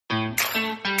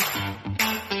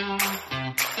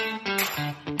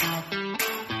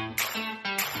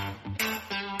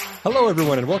Hello,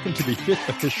 everyone, and welcome to the fifth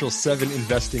official 7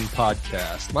 Investing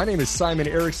podcast. My name is Simon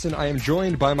Erickson. I am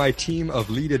joined by my team of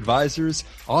lead advisors,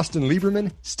 Austin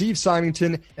Lieberman, Steve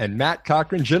Symington, and Matt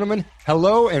Cochran. Gentlemen,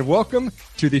 hello and welcome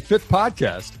to the fifth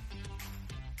podcast.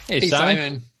 Hey,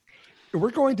 Simon. We're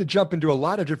going to jump into a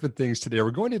lot of different things today.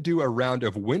 We're going to do a round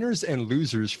of winners and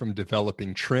losers from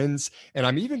developing trends. And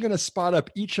I'm even going to spot up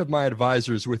each of my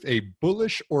advisors with a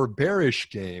bullish or bearish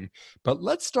game. But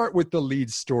let's start with the lead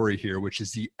story here, which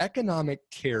is the Economic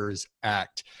CARES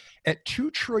Act. At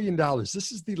 $2 trillion,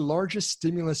 this is the largest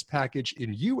stimulus package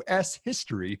in U.S.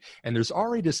 history, and there's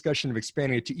already discussion of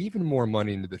expanding it to even more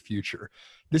money into the future.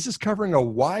 This is covering a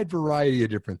wide variety of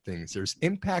different things. There's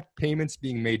impact payments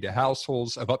being made to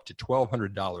households of up to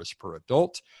 $1,200 per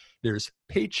adult. There's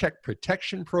paycheck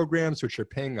protection programs, which are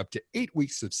paying up to 8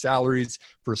 weeks of salaries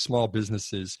for small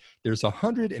businesses. There's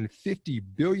 $150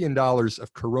 billion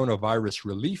of coronavirus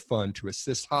relief fund to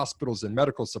assist hospitals and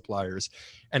medical suppliers,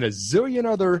 and a zillion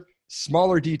other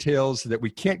smaller details that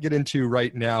we can't get into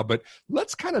right now. But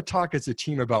let's kind of talk as a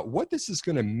team about what this is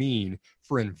going to mean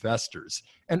for investors.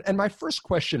 And my first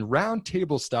question, round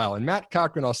table style, and Matt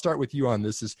Cochran, I'll start with you on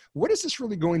this, is what is this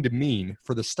really going to mean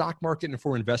for the stock market and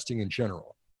for investing in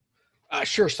general?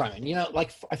 Sure, Simon.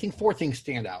 I think 4 things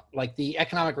stand out. Like, the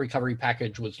economic recovery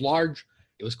package was large,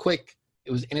 it was quick,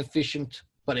 it was inefficient,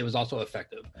 but it was also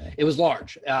effective. It was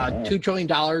large. $2 trillion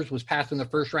was passed in the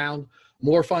first round.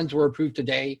 More funds were approved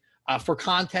today. For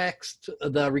context,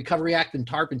 the Recovery Act and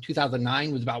TARP in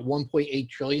 2009 was about $1.8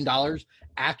 trillion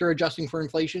after adjusting for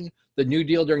inflation. The New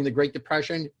Deal during the Great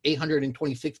Depression,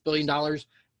 $826 billion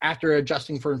after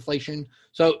adjusting for inflation.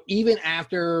 So even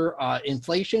after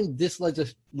inflation, this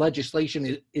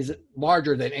legislation is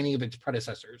larger than any of its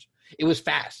predecessors. It was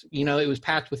fast. It was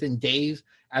passed within days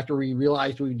after we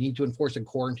realized we would need to enforce a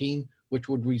quarantine, which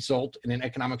would result in an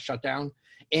economic shutdown.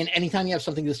 And anytime you have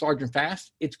something this large and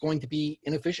fast, it's going to be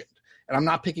inefficient. And I'm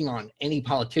not picking on any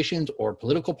politicians or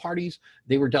political parties.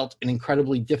 They were dealt an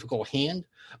incredibly difficult hand.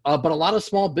 But a lot of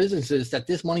small businesses that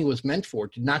this money was meant for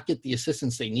did not get the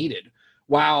assistance they needed,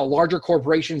 while larger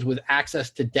corporations with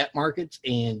access to debt markets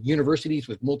and universities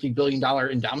with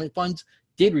multi-billion-dollar endowment funds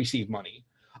did receive money.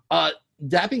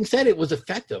 That being said, it was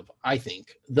effective, I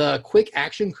think. The quick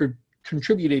action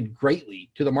contributed greatly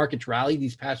to the market's rally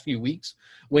these past few weeks.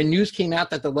 When news came out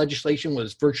that the legislation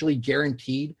was virtually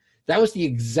guaranteed, that was the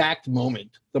exact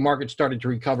moment the market started to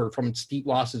recover from its steep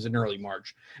losses in early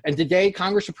March. And today,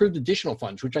 Congress approved additional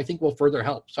funds, which I think will further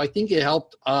help. So I think it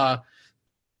helped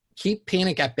keep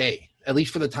panic at bay, at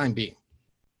least for the time being.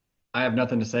 I have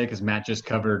nothing to say because Matt just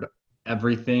covered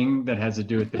everything that has to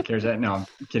do with the CARES Act. No, I'm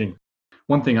kidding.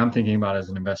 One thing I'm thinking about as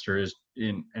an investor is,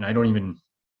 and I don't even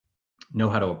know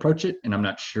how to approach it, and I'm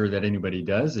not sure that anybody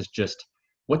does, is just,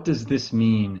 what does this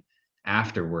mean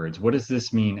afterwards? What does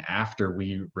this mean after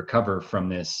we recover from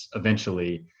this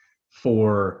eventually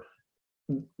for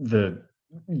the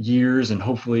years and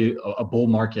hopefully a bull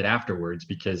market afterwards?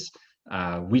 Because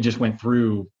we just went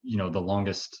through, the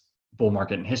longest bull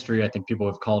market in history, I think people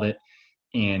have called it.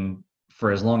 And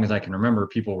for as long as I can remember,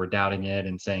 people were doubting it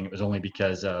and saying it was only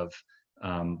because of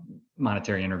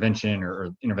monetary intervention or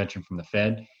intervention from the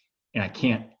Fed. And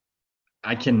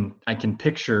I can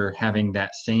picture having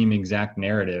that same exact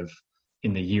narrative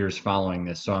in the years following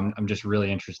this. So I'm just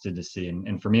really interested to see.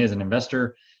 And for me as an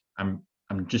investor, I'm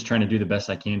just trying to do the best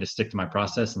I can to stick to my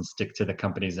process and stick to the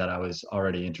companies that I was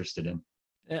already interested in.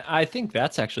 I think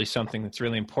that's actually something that's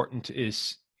really important,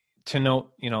 is to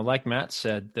note, like Matt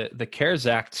said, the CARES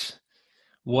Act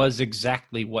was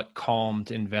exactly what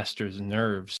calmed investors'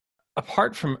 nerves.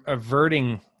 Apart from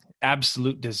averting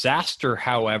absolute disaster,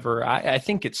 however, I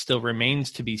think it still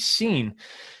remains to be seen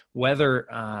whether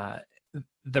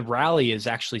the rally is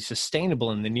actually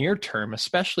sustainable in the near term,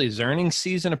 especially as earnings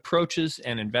season approaches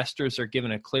and investors are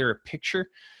given a clearer picture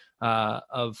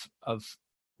of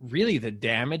really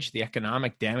the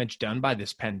economic damage done by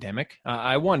this pandemic.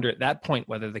 I wonder at that point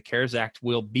whether the CARES Act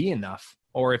will be enough,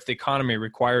 or if the economy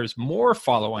requires more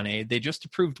follow-on aid. They just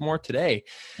approved more today,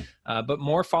 but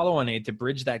more follow-on aid to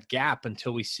bridge that gap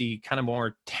until we see kind of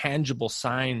more tangible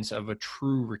signs of a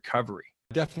true recovery.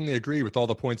 Definitely agree with all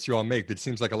the points you all make. It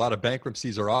seems like a lot of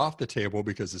bankruptcies are off the table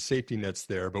because the safety net's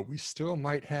there, but we still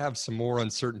might have some more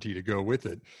uncertainty to go with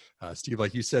it. Steve,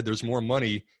 like you said, there's more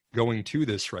money going to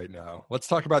this right now. Let's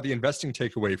talk about the investing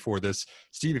takeaway for this.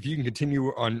 Steve, if you can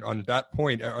continue on that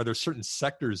point, are there certain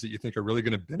sectors that you think are really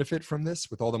going to benefit from this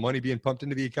with all the money being pumped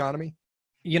into the economy?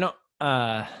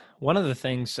 One of the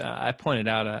things I pointed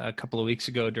out a couple of weeks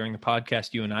ago during the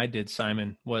podcast you and I did,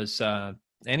 Simon, was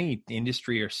any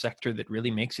industry or sector that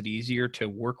really makes it easier to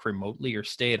work remotely or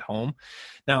stay at home.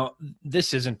 Now,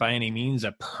 this isn't by any means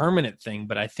a permanent thing,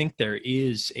 but I think there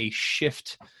is a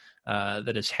shift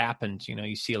that has happened.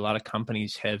 You see a lot of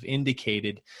companies have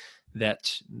indicated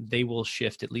that they will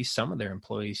shift at least some of their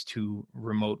employees to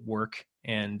remote work.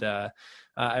 And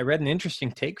I read an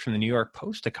interesting take from the New York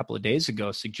Post a couple of days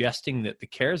ago suggesting that the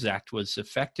CARES Act was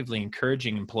effectively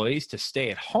encouraging employees to stay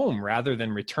at home rather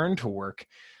than return to work.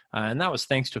 And that was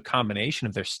thanks to a combination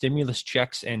of their stimulus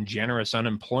checks and generous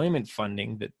unemployment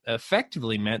funding that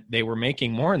effectively meant they were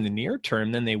making more in the near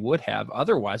term than they would have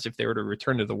otherwise if they were to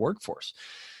return to the workforce.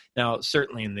 Now,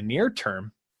 certainly in the near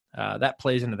term, that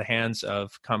plays into the hands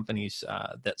of companies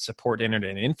that support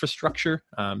internet infrastructure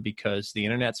because the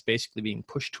internet's basically being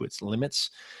pushed to its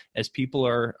limits as people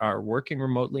are working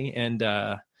remotely, and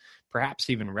perhaps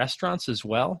even restaurants as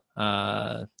well.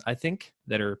 I think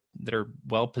that are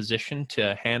well positioned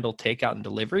to handle takeout and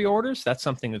delivery orders. That's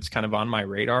something that's kind of on my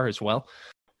radar as well.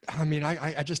 I mean,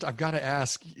 I've got to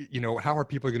ask, how are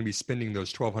people going to be spending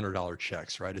those $1,200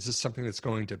 checks, right? Is this something that's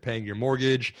going to paying your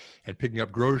mortgage and picking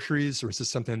up groceries, or is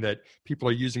this something that people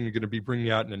are using and going to be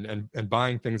bringing out and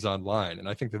buying things online? And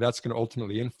I think that that's going to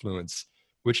ultimately influence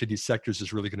which of these sectors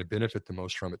is really going to benefit the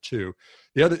most from it too.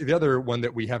 The other one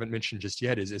that we haven't mentioned just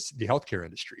yet is the healthcare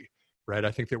industry, right? I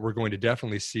think that we're going to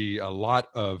definitely see a lot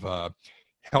of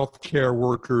healthcare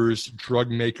workers,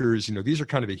 drug makers. These are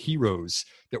kind of the heroes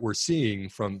that we're seeing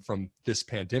from this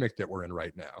pandemic that we're in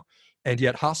right now. And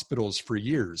yet hospitals for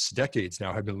years, decades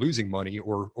now, have been losing money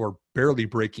or barely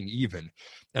breaking even.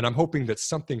 And I'm hoping that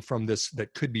something from this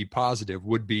that could be positive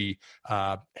would be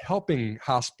helping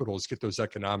hospitals get those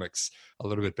economics a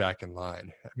little bit back in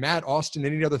line. Matt, Austin,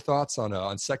 any other thoughts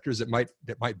on sectors that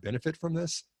might benefit from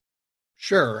this?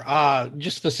 Sure.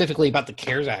 Just specifically about the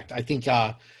CARES Act, I think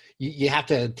you have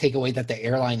to take away that the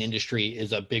airline industry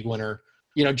is a big winner.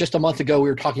 Just a month ago, we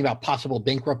were talking about possible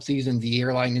bankruptcies in the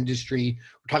airline industry.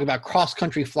 We're talking about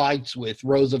cross-country flights with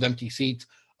rows of empty seats.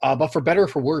 But for better or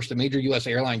for worse, the major U.S.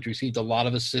 airlines received a lot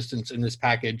of assistance in this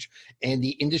package, and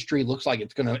the industry looks like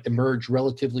it's going to emerge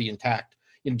relatively intact.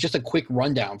 Just a quick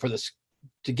rundown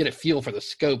to get a feel for the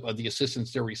scope of the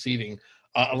assistance they're receiving.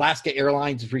 Alaska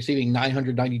Airlines is receiving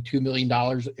 $992 million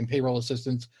in payroll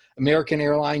assistance. American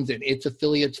Airlines and its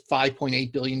affiliates,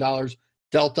 $5.8 billion.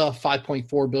 Delta,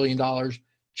 $5.4 billion.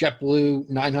 JetBlue,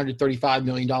 $935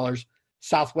 million.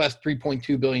 Southwest,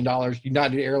 $3.2 billion.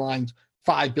 United Airlines,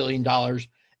 $5 billion.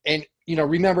 And,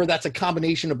 remember, that's a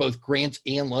combination of both grants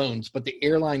and loans, but the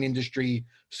airline industry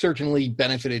certainly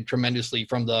benefited tremendously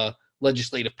from the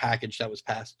legislative package that was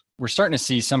passed. We're starting to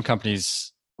see some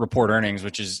companies report earnings,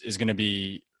 which is going to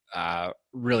be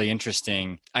really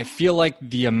interesting. I feel like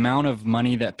the amount of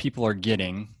money that people are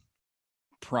getting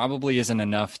probably isn't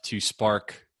enough to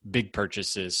spark big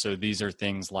purchases. So these are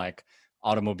things like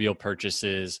automobile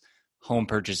purchases, home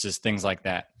purchases, things like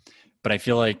that. But I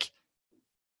feel like,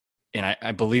 and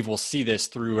I believe we'll see this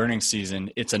through earnings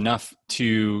season, it's enough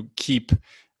to keep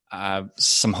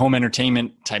some home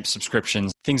entertainment type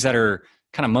subscriptions, things that are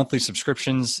kind of monthly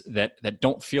subscriptions that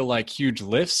don't feel like huge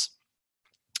lifts.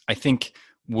 I think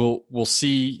we'll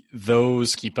see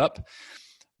those keep up,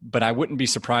 but I wouldn't be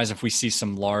surprised if we see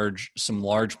some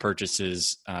large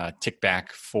purchases tick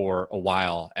back for a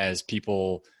while as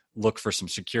people look for some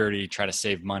security, try to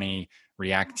save money,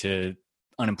 react to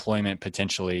unemployment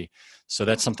potentially. So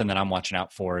that's something that I'm watching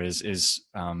out for is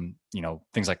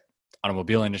things like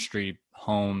automobile industry,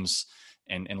 homes,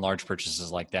 and large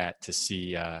purchases like that to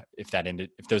see if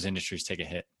those industries take a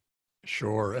hit.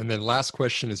 Sure. And then last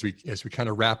question as we kind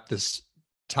of wrap this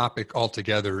topic all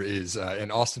together is,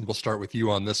 and Austin, we'll start with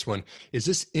you on this one. Is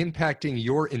this impacting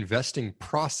your investing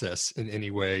process in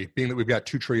any way, being that we've got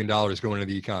 $2 trillion going into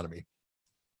the economy?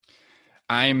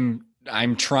 I'm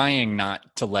trying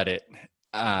not to let it.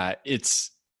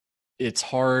 It's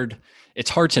hard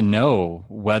to know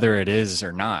whether it is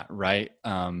or not, right?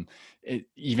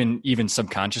 Even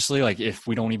subconsciously, like if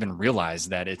we don't even realize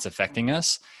that it's affecting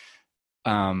us.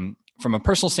 From a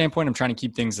personal standpoint, I'm trying to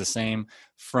keep things the same.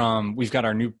 We've got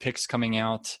our new picks coming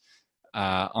out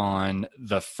on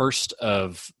the 1st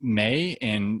of May,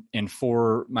 and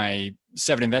for my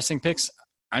 7 investing picks,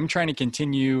 I'm trying to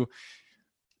continue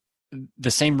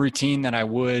the same routine that I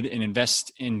would and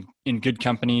invest in good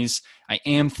companies. I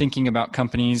am thinking about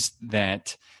companies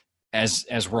that,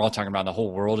 as we're all talking about, the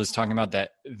whole world is talking about,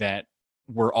 that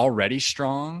we're already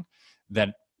strong,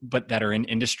 but that are in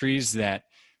industries that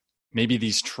maybe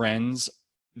these trends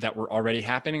that were already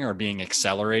happening are being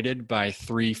accelerated by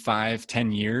 3, 5,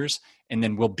 10 years, and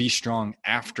then will be strong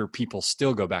after people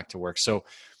still go back to work. So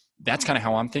that's kind of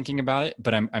how I'm thinking about it.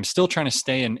 But I'm still trying to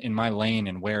stay in my lane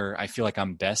and where I feel like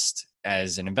I'm best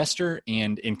as an investor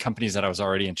and in companies that I was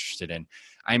already interested in.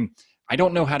 I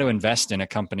don't know how to invest in a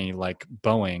company like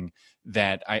Boeing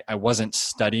that I wasn't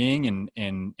studying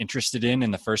and interested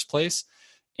in the first place.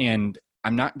 And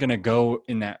I'm not going to go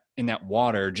in that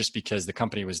water just because the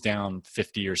company was down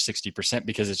 50 or 60%,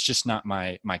 because it's just not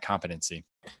my competency.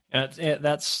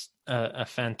 That's a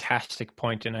fantastic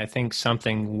point, and I think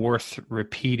something worth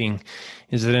repeating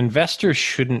is that investors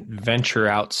shouldn't venture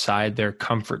outside their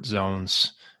comfort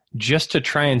zones just to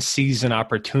try and seize an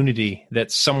opportunity that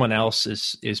someone else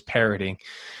is parroting.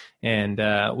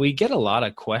 And we get a lot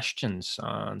of questions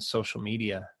on social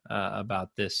media about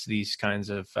these kinds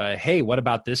of, hey, what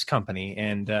about this company?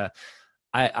 And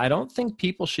I don't think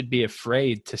people should be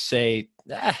afraid to say,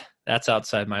 that's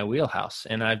outside my wheelhouse.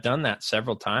 And I've done that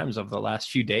several times over the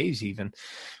last few days, even,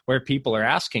 where people are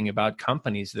asking about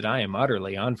companies that I am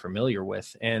utterly unfamiliar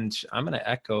with. And I'm going to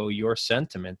echo your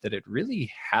sentiment that it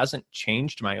really hasn't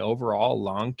changed my overall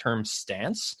long-term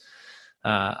stance.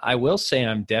 I will say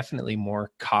I'm definitely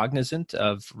more cognizant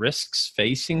of risks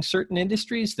facing certain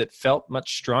industries that felt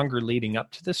much stronger leading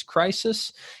up to this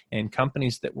crisis, and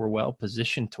companies that were well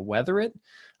positioned to weather it.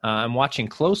 I'm watching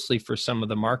closely for some of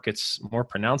the market's more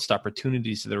pronounced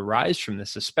opportunities that arise from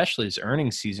this, especially as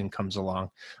earnings season comes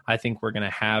along. I think we're going to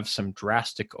have some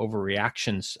drastic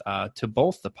overreactions to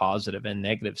both the positive and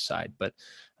negative side, but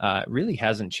it really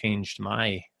hasn't changed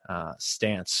my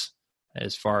stance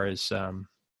as far as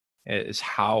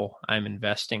how I'm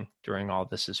investing during all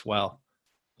this as well.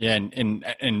 Yeah, and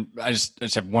I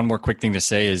just have one more quick thing to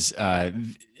say is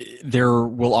there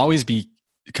will always be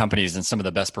companies and some of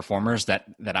the best performers that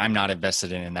I'm not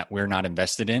invested in and that we're not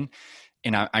invested in,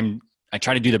 and I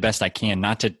try to do the best I can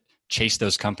not to chase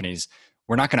those companies.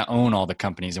 We're not going to own all the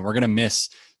companies, and we're going to miss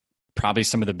probably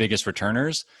some of the biggest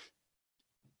returners,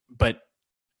 but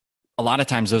a lot of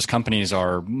times those companies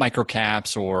are micro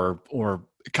caps or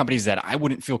companies that I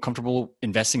wouldn't feel comfortable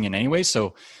investing in anyway.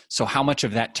 So how much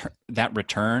of that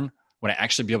return would I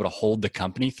actually be able to hold the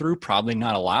company through? Probably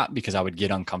not a lot, because I would get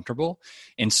uncomfortable.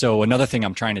 And so another thing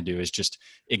I'm trying to do is just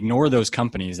ignore those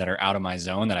companies that are out of my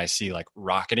zone that I see like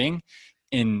rocketing,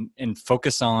 and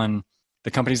focus on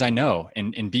the companies I know,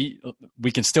 and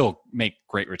we can still make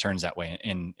great returns that way,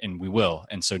 and we will.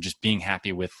 And so just being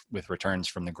happy with returns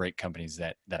from the great companies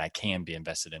that I can be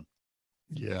invested in.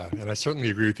 Yeah, and I certainly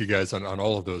agree with you guys on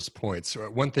all of those points.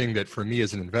 One thing that for me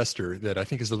as an investor that I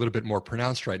think is a little bit more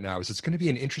pronounced right now is it's going to be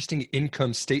an interesting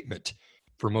income statement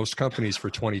for most companies for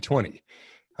 2020.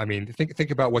 I mean,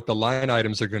 think about what the line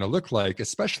items are going to look like,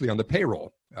 especially on the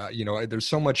payroll. There's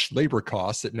so much labor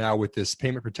costs that now with this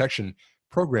payment protection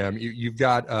program, you've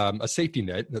got a safety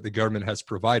net that the government has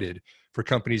provided for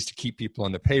companies to keep people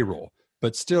on the payroll.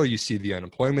 But still, you see the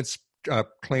unemployment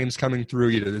claims coming through.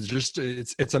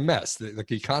 It's a mess. The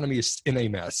economy is in a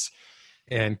mess,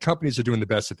 and companies are doing the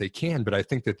best that they can. But I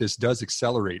think that this does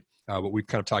accelerate what we've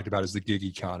kind of talked about as the gig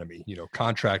economy.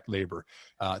 Contract labor,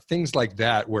 things like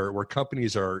that, where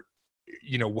companies are.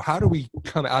 How do we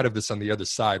come out of this on the other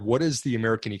side? What does the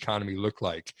American economy look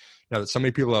like now that so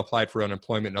many people have applied for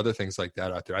unemployment and other things like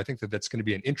that out there? I think that that's going to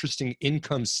be an interesting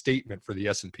income statement for the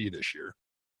S&P this year.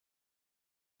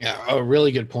 Yeah,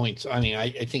 really good points. I mean, I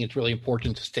think it's really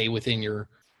important to stay within your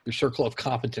circle of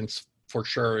competence for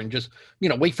sure, and just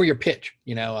wait for your pitch.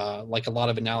 Like a lot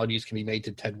of analogies can be made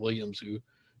to Ted Williams,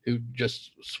 who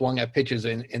just swung at pitches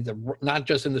in the not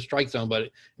just in the strike zone,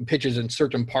 but in pitches in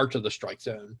certain parts of the strike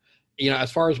zone.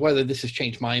 As far as whether this has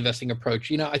changed my investing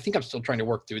approach, I think I'm still trying to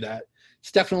work through that.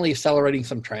 It's definitely accelerating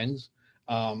some trends.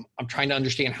 I'm trying to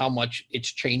understand how much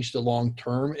it's changed the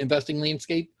long-term investing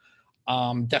landscape.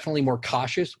 Definitely more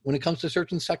cautious when it comes to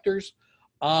certain sectors.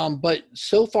 But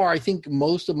so far, I think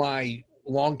most of my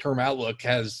long-term outlook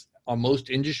on most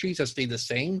industries has stayed the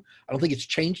same. I don't think it's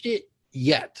changed it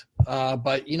yet.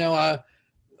 But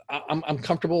I'm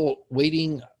comfortable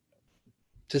waiting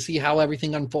to see how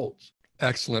everything unfolds.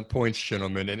 Excellent points,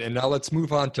 gentlemen. And now let's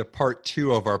move on to part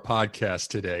 2 of our podcast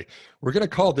today. We're going to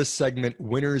call this segment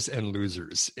Winners and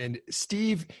Losers. And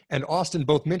Steve and Austin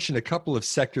both mentioned a couple of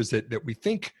sectors that we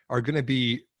think are going to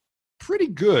be pretty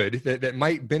good, that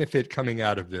might benefit coming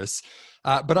out of this.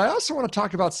 But I also want to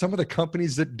talk about some of the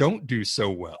companies that don't do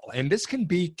so well. And this can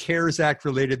be CARES Act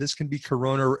related. This can be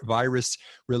coronavirus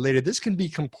related. This can be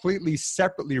completely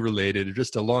separately related to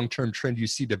just a long-term trend you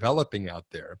see developing out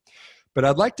there. But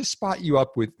I'd like to spot you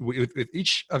up with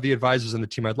each of the advisors on the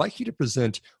team. I'd like you to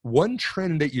present one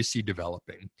trend that you see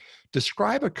developing.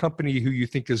 Describe a company who you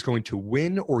think is going to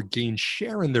win or gain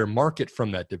share in their market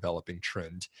from that developing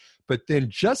trend. But then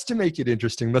just to make it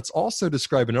interesting, let's also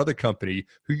describe another company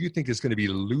who you think is going to be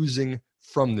losing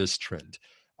from this trend.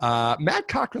 Matt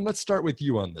Cochran, let's start with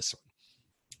you on this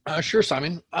one. Sure,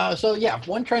 Simon. So yeah,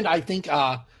 one trend I think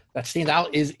that stands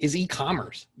out is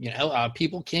e-commerce.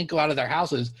 People can't go out of their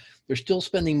houses. They're still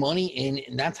spending money,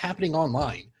 and that's happening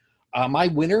online. My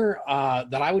winner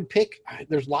that I would pick,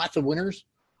 there's lots of winners,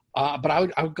 but I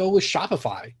would go with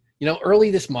Shopify.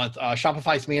 Early this month,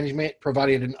 Shopify's management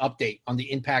provided an update on the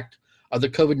impact of the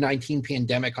COVID-19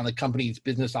 pandemic on the company's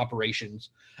business operations.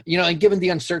 And given the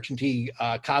uncertainty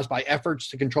caused by efforts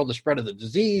to control the spread of the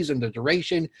disease and the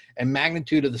duration and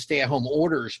magnitude of the stay-at-home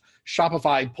orders,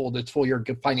 Shopify pulled its full-year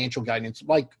financial guidance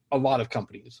like a lot of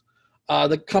companies.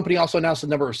 The company also announced a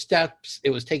number of steps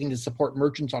it was taking to support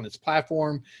merchants on its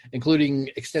platform, including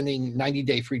extending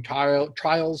 90-day free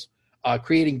trials,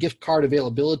 creating gift card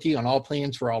availability on all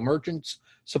plans for all merchants,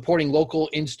 supporting local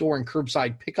in-store and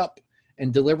curbside pickup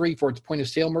and delivery for its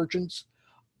point-of-sale merchants.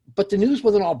 But the news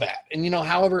wasn't all bad. And,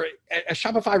 however, as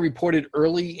Shopify reported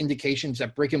early indications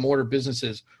that brick-and-mortar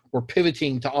businesses were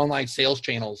pivoting to online sales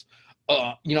channels,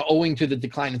 owing to the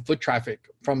decline in foot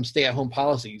traffic from stay-at-home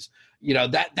policies,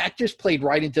 that just played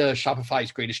right into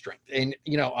Shopify's greatest strength. And,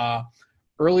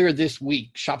 earlier this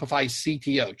week, Shopify's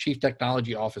CTO, Chief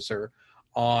Technology Officer,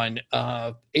 on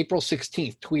April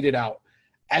 16th, tweeted out,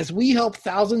 "As we help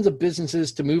thousands of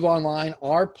businesses to move online,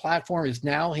 our platform is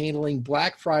now handling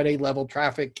Black Friday level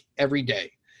traffic every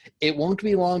day. It won't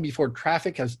be long before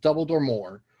traffic has doubled or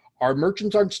more. Our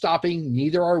merchants aren't stopping,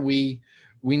 neither are we.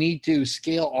 We need to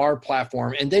scale our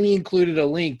platform." And then he included a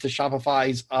link to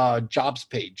Shopify's jobs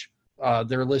page,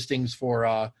 their listings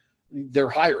for their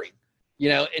hiring.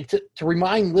 And to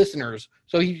remind listeners,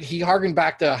 so he harkened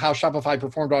back to how Shopify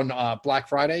performed on Black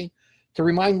Friday. To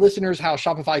remind listeners how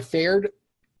Shopify fared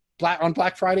on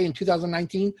Black Friday in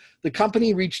 2019, the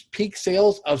company reached peak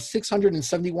sales of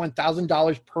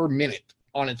 $671,000 per minute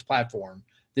on its platform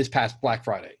this past Black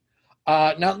Friday.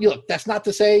 Now, look, that's not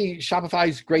to say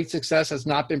Shopify's great success has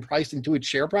not been priced into its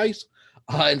share price.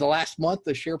 In the last month,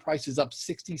 the share price is up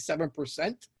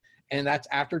 67%, and that's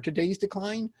after today's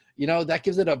decline. That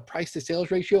gives it a price to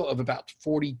sales ratio of about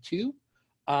 42.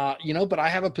 But I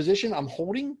have a position I'm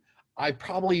holding. I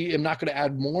probably am not going to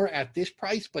add more at this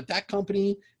price, but that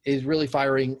company is really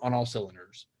firing on all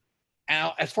cylinders.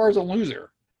 Now, as far as a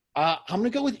loser, I'm going to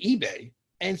go with eBay.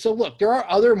 And so, look, there are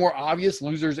other more obvious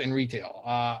losers in retail.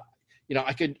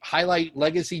 I could highlight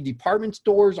legacy department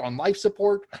stores on life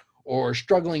support or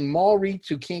struggling mall REITs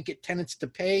who can't get tenants to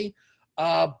pay.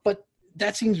 But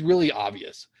that seems really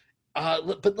obvious.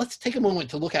 But let's take a moment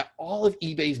to look at all of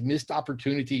eBay's missed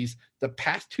opportunities the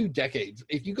past 2 decades.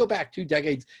 If you go back 2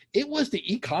 decades, it was the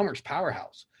e-commerce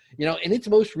powerhouse. In its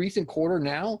most recent quarter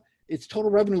now, its total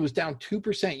revenue was down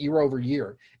 2% year over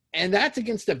year. And that's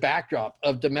against the backdrop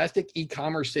of domestic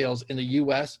e-commerce sales in the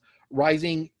U.S.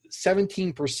 rising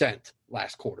 17%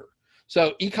 last quarter.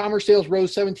 So e-commerce sales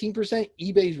rose 17%,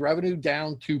 eBay's revenue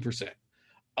down 2%.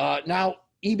 Now,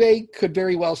 eBay could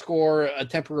very well score a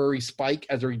temporary spike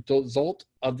as a result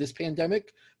of this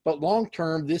pandemic, but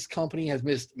long-term, this company has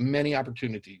missed many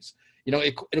opportunities.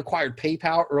 It acquired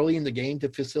PayPal early in the game to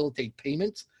facilitate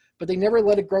payments, but they never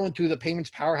let it grow into the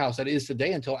payments powerhouse that it is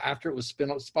today until after it was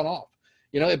spun off.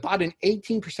 It bought an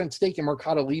 18% stake in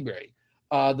Mercado Libre,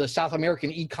 the South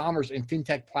American e-commerce and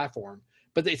fintech platform,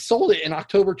 but they sold it in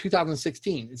October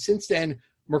 2016. And since then,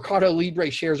 Mercado Libre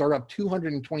shares are up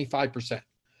 225%.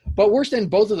 But worse than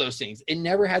both of those things, it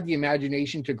never had the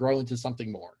imagination to grow into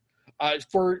something more.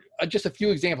 For just a few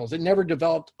examples, it never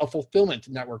developed a fulfillment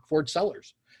network for its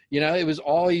sellers. It was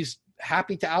always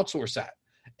happy to outsource that.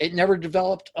 It never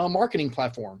developed a marketing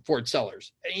platform for its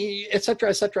sellers, et cetera,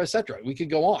 et cetera, et cetera. We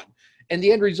could go on. And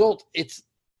the end result,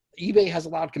 eBay has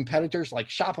allowed competitors like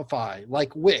Shopify,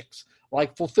 like Wix,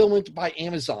 like Fulfillment by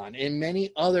Amazon, and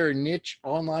many other niche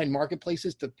online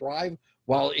marketplaces to thrive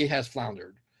while it has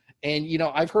floundered. And,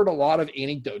 I've heard a lot of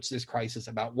anecdotes this crisis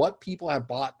about what people have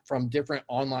bought from different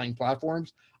online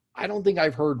platforms. I don't think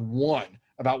I've heard one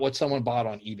about what someone bought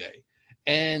on eBay.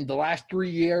 And the last 3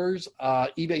 years,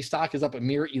 eBay stock is up a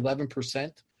mere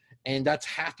 11%, and that's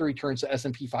half the returns the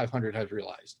S&P 500 has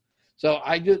realized. So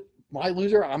my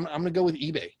loser, I'm going to go with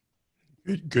eBay.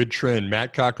 Good trend.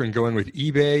 Matt Cochran going with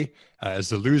eBay as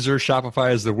the loser, Shopify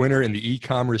as the winner in the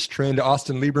e-commerce trend.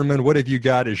 Austin Lieberman, what have you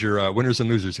got as your winners and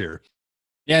losers here?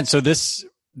 Yeah, and so this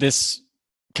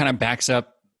kind of backs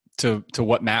up to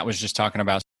what Matt was just talking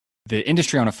about. The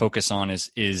industry I want to focus on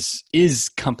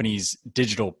is companies'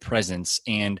 digital presence,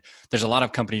 and there's a lot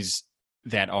of companies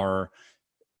that are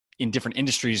in different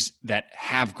industries that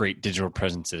have great digital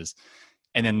presences,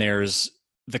 and then there's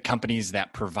the companies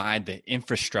that provide the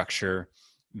infrastructure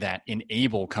that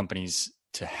enable companies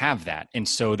to have that. And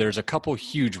so there's a couple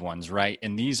huge ones, right?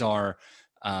 And these are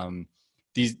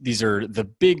these are the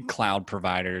big cloud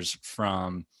providers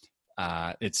from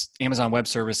it's Amazon Web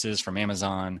Services from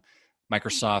Amazon,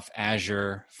 Microsoft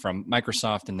Azure from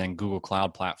Microsoft, and then Google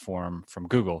Cloud Platform from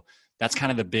Google. That's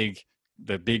kind of the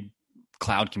big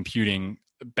cloud computing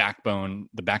backbone,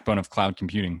 the backbone of cloud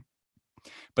computing.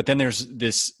 But then there's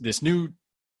this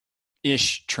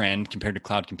new-ish trend compared to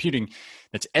cloud computing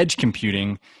that's edge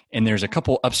computing, and there's a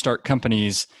couple upstart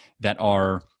companies that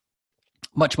are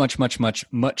much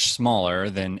smaller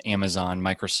than Amazon,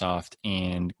 Microsoft,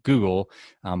 and Google.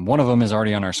 One of them is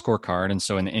already on our scorecard, and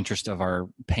so in the interest of our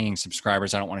paying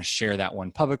subscribers, I don't want to share that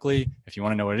one publicly. If you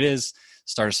want to know what it is,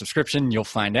 start a subscription, you'll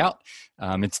find out.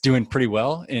 It's doing pretty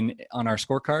well on our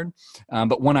scorecard.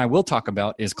 But one I will talk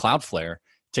about is Cloudflare.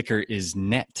 Ticker is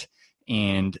NET.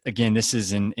 And again, this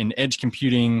is an edge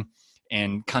computing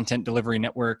and content delivery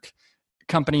network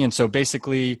company. And so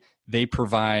basically, they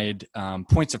provide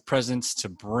points of presence to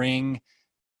bring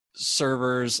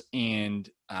servers and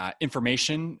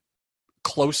information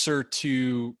closer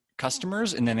to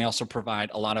customers. And then they also provide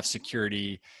a lot of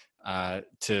security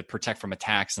to protect from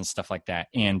attacks and stuff like that.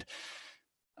 And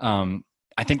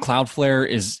I think Cloudflare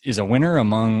is a winner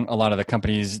among a lot of the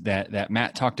companies that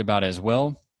Matt talked about as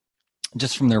well.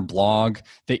 Just from their blog,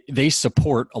 they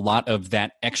support a lot of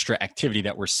that extra activity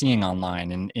that we're seeing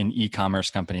online in e-commerce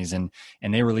companies, and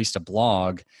they released a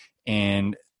blog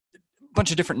and a bunch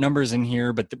of different numbers in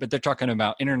here, but they're talking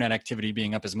about internet activity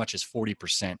being up as much as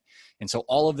 40%. And so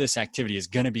all of this activity is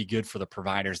going to be good for the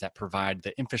providers that provide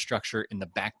the infrastructure and the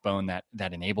backbone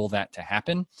that enable that to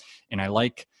happen. And I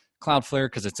like Cloudflare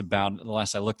because it's about, the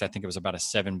last I looked, I think it was about a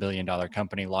 $7 billion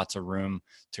company, lots of room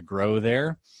to grow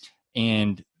there.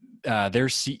 And their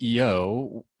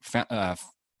CEO,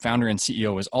 founder and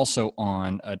CEO, was also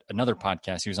on another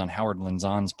podcast. He was on Howard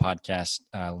Lenzon's podcast,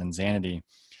 Lenzanity.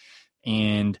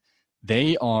 And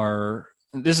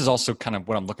this is also kind of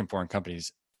what I'm looking for in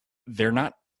companies. They're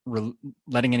not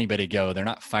letting anybody go. They're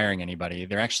not firing anybody.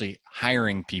 They're actually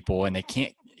hiring people, and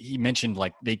he mentioned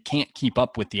like they can't keep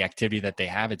up with the activity that they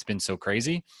have. It's been so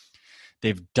crazy.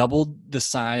 They've doubled the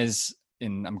size,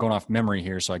 and I'm going off memory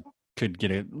here, so I could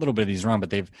get a little bit of these wrong, but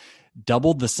they've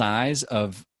doubled the size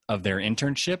of their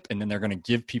internship, and then they're going to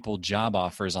give people job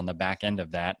offers on the back end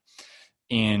of that.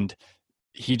 And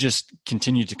he just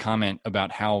continued to comment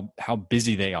about how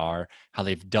busy they are, how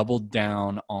they've doubled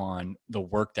down on the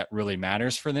work that really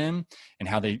matters for them, and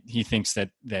how he thinks that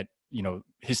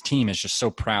his team is just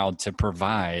so proud to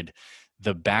provide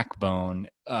the backbone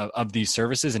of these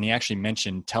services. And he actually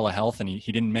mentioned telehealth, and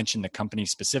he didn't mention the company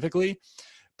specifically,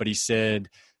 but he said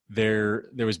there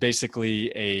was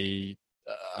basically a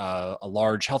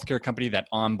large healthcare company that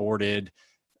onboarded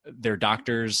their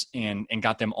doctors and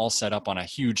got them all set up on a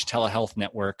huge telehealth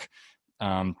network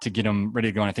to get them ready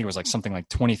to go. And I think it was like something like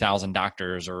 20,000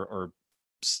 doctors or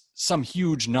some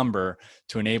huge number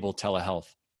to enable telehealth.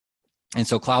 And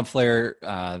so Cloudflare,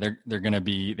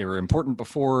 they were important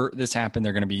before this happened.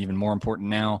 They're going to be even more important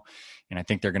now. And I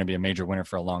think they're going to be a major winner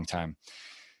for a long time.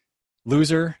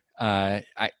 Loser, I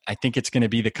think it's going to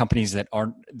be the companies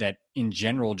that in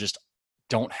general just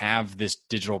don't have this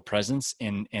digital presence,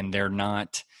 and they're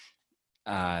not,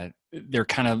 they're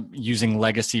kind of using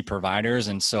legacy providers.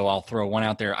 And so I'll throw one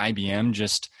out there. IBM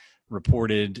just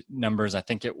reported numbers. I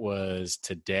think it was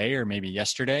today or maybe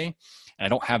yesterday. And I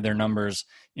don't have their numbers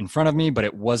in front of me, but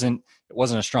it wasn't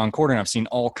a strong quarter. And I've seen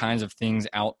all kinds of things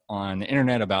out on the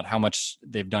internet about how much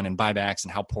they've done in buybacks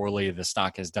and how poorly the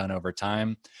stock has done over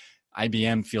time.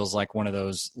 IBM feels like one of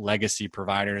those legacy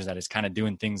providers that is kind of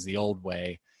doing things the old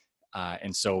way.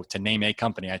 And so to name a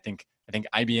company, I think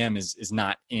IBM is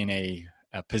not in a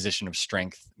position of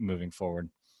strength moving forward.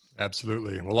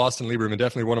 Absolutely. Well, Austin Lieberman,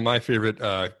 definitely one of my favorite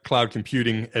cloud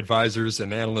computing advisors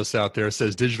and analysts out there,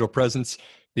 says digital presence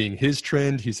being his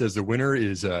trend. He says the winner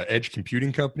is edge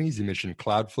computing companies. He mentioned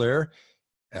Cloudflare.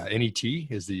 NET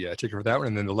is the ticker for that one.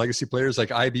 And then the legacy players like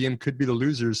IBM could be the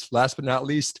losers. Last but not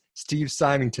least, Steve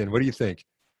Symington. What do you think?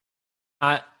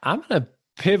 I'm going to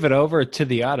pivot over to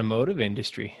the automotive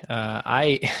industry.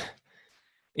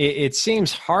 It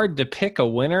seems hard to pick a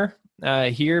winner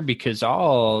here because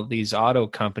all these auto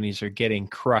companies are getting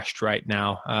crushed right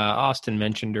now. Austin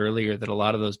mentioned earlier that a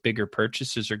lot of those bigger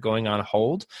purchases are going on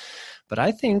hold. But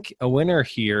I think a winner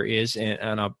here is,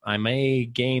 and I may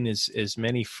gain as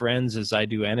many friends as I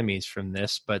do enemies from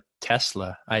this, but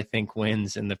Tesla, I think,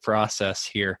 wins in the process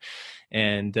here.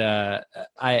 And I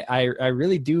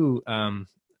really do,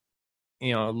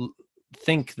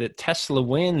 think that Tesla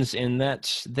wins in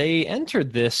that they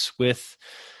entered this with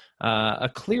a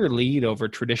clear lead over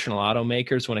traditional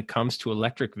automakers when it comes to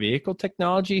electric vehicle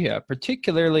technology,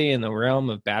 particularly in the realm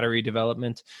of battery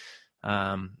development.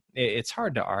 It's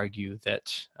hard to argue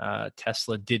that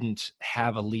Tesla didn't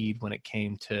have a lead when it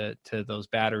came to those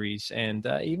batteries, and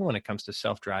even when it comes to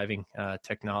self-driving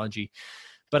technology.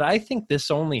 But I think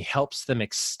this only helps them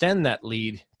extend that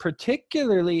lead,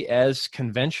 particularly as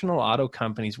conventional auto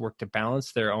companies work to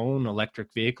balance their own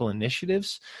electric vehicle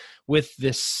initiatives with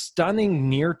this stunning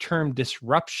near-term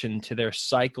disruption to their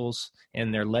cycles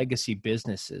and their legacy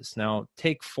businesses. Now,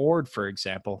 take Ford, for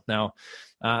example. Now,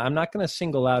 I'm not going to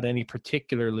single out any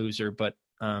particular loser, but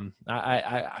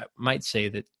I might say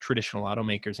that traditional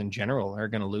automakers in general are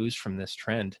going to lose from this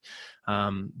trend.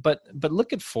 But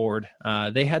look at Ford.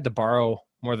 They had to borrow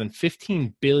more than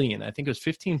 15 billion. I think it was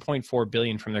 15.4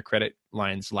 billion from their credit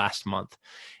lines last month.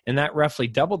 And that roughly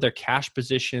doubled their cash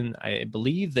position. I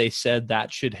believe they said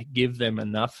that should give them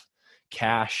enough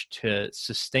cash to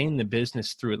sustain the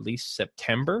business through at least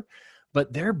September.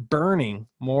 But they're burning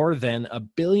more than $1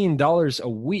 billion a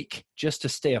week just to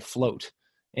stay afloat.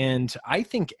 And I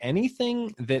think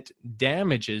anything that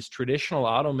damages traditional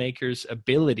automakers'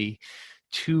 ability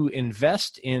to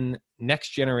invest in next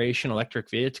generation electric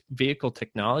vehicle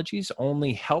technologies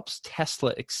only helps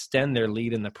Tesla extend their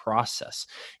lead in the process.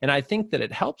 And I think that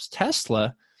it helps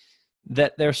Tesla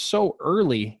that they're so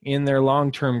early in their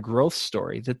long-term growth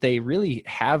story that they really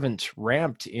haven't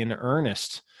ramped in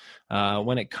earnest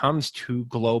when it comes to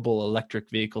global electric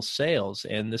vehicle sales.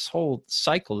 And this whole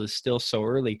cycle is still so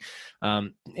early.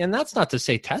 And that's not to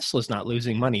say Tesla's not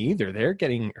losing money either. They're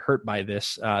getting hurt by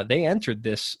this. They entered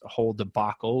this whole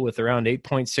debacle with around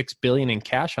 $8.6 billion in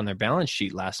cash on their balance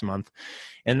sheet last month.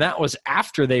 And that was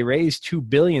after they raised $2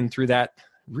 billion through that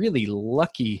really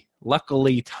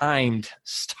luckily timed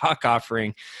stock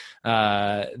offering.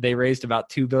 They raised about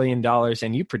 $2 billion,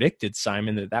 and you predicted,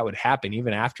 Simon, that would happen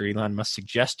even after Elon Musk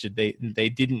suggested they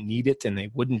didn't need it and they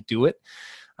wouldn't do it.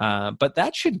 But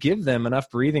that should give them enough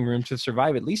breathing room to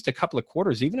survive at least a couple of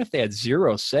quarters, even if they had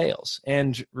zero sales.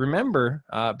 And remember,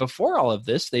 before all of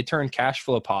this, they turned cash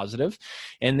flow positive,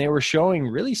 and they were showing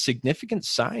really significant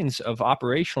signs of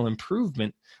operational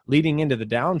improvement leading into the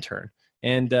downturn.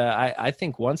 And I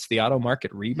think once the auto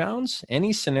market rebounds,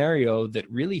 any scenario that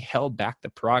really held back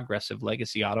the progress of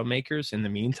legacy automakers in the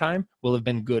meantime will have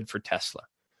been good for Tesla.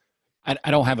 I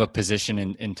don't have a position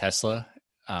in Tesla,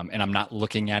 and I'm not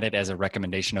looking at it as a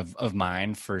recommendation of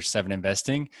mine for Seven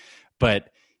Investing.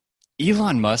 But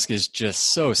Elon Musk is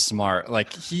just so smart.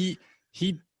 Like he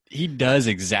does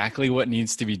exactly what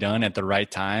needs to be done at the right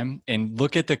time. And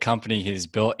look at the company he's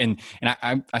built. And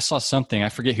I saw something, I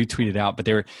forget who tweeted out, but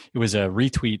it was a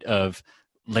retweet of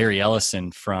Larry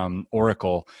Ellison from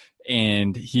Oracle.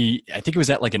 And I think it was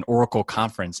at like an Oracle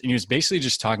conference. And he was basically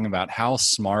just talking about how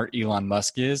smart Elon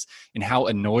Musk is and how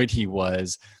annoyed he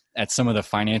was at some of the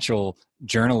financial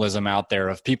journalism out there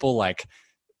of people like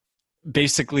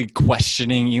basically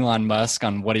questioning Elon Musk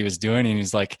on what he was doing. And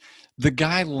he's like, the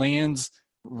guy lands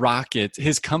rockets,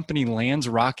 his company lands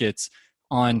rockets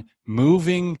on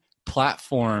moving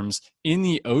platforms in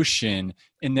the ocean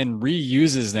and then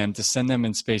reuses them to send them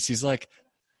in space. He's like,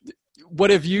 what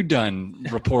have you done,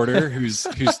 reporter who's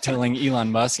telling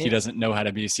Elon Musk he doesn't know how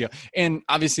to be a CEO? And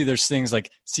obviously there's things like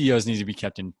CEOs need to be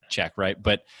kept in check, right?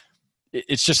 But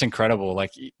it's just incredible.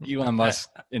 Like Elon Musk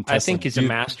in Tesla, I think he's a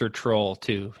master troll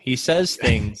too. He says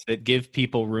things that give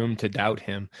people room to doubt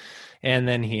him, and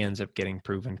then he ends up getting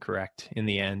proven correct in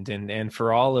the end. And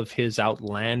for all of his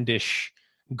outlandish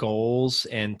goals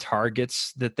and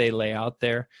targets that they lay out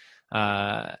there,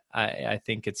 I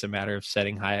think it's a matter of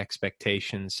setting high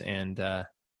expectations and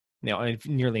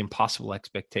nearly impossible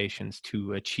expectations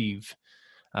to achieve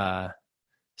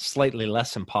slightly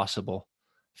less impossible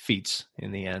feats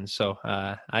in the end. So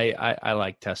I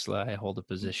like Tesla. I hold a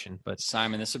position. But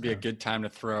Simon, this would be a good time to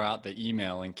throw out the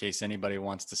email in case anybody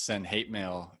wants to send hate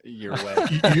mail your way.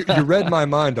 You read my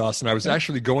mind, Austin. I was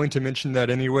actually going to mention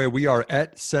that anyway. We are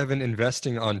at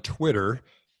 7investing on Twitter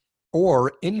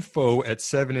or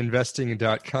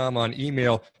info@7investing.com on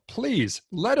email. Please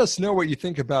let us know what you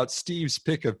think about Steve's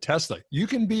pick of Tesla. You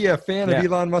can be a fan of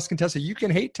Elon Musk and Tesla. You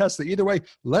can hate Tesla. Either way,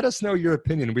 let us know your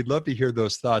opinion. We'd love to hear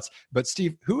those thoughts. But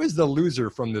Steve, who is the loser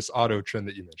from this auto trend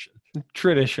that you mentioned?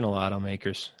 Traditional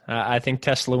automakers. I think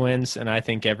Tesla wins, and I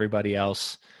think everybody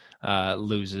else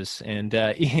loses. And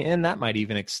that might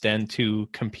even extend to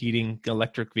competing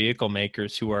electric vehicle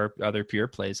makers who are other pure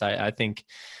plays. I think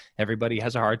everybody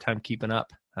has a hard time keeping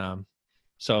up.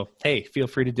 So, hey, feel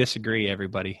free to disagree,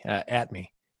 everybody, at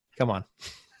me. Come on.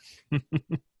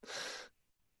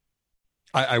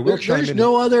 I will chime There's in.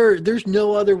 there's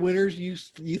no other winners. You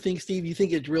think, Steve? You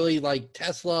think it's really like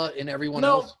Tesla and everyone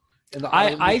No. else in the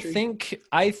auto industry?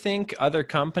 I think other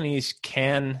companies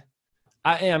can.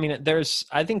 I mean,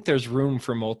 I think there's room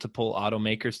for multiple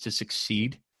automakers to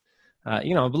succeed. But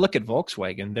look at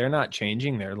Volkswagen. They're not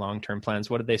changing their long-term plans.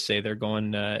 What did they say? They're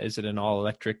going, is it an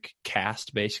all-electric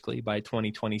cast basically by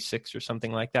 2026 or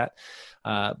something like that?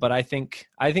 But I think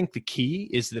the key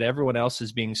is that everyone else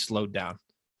is being slowed down.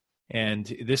 And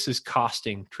this is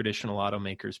costing traditional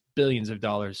automakers billions of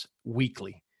dollars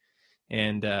weekly.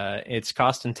 And it's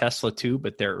costing Tesla too,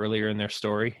 but they're earlier in their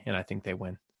story, and I think they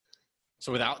win.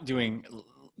 So without doing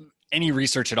any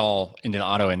research at all into the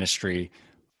auto industry,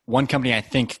 one company I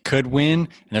think could win, and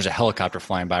there's a helicopter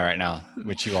flying by right now,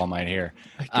 which you all might hear,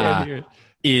 I can't hear it.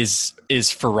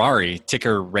 is Ferrari,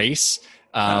 ticker RACE.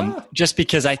 Just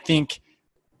because I think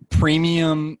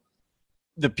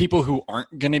the people who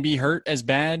aren't going to be hurt as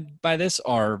bad by this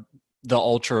are the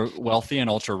ultra wealthy and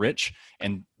ultra rich,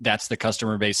 and that's the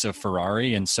customer base of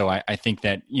Ferrari. And so I think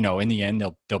that, in the end,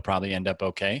 they'll probably end up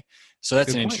okay. So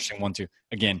that's an interesting one too.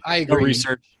 Again, I agree. No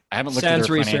research. I haven't looked at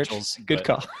their financials. Good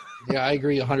call. Yeah, I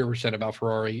agree 100% about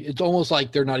Ferrari. It's almost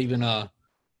like they're not even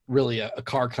really a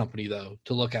car company, though,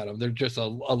 to look at them. They're just a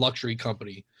luxury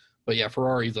company. But yeah,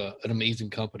 Ferrari's an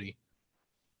amazing company.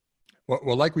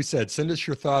 Well, like we said, send us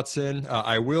your thoughts in.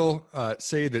 I will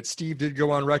say that Steve did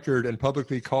go on record and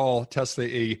publicly call Tesla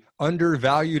a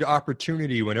undervalued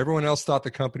opportunity when everyone else thought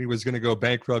the company was going to go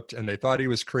bankrupt and they thought he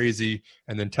was crazy.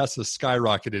 And then Tesla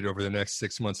skyrocketed over the next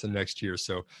 6 months and next year.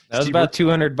 So that was about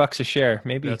 $200 a share,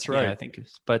 maybe. That's right. Yeah, I think.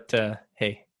 But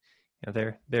hey,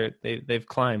 they've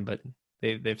climbed, but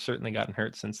they've certainly gotten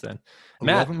hurt since then.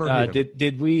 Matt,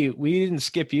 did we didn't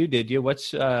skip you? Did you?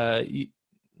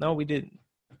 No, we didn't.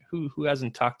 Who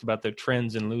hasn't talked about their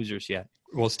trends and losers yet?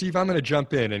 Well, Steve, I'm going to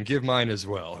jump in and give mine as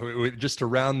well, just to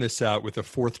round this out with a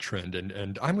fourth trend.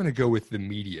 And I'm going to go with the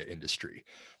media industry,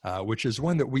 which is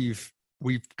one that we've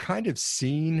kind of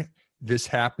seen this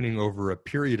happening over a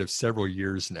period of several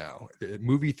years now.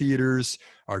 Movie theaters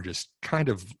are just kind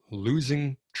of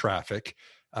losing traffic.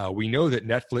 We know that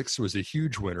Netflix was a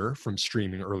huge winner from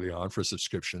streaming early on for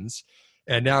subscriptions.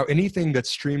 And now anything that's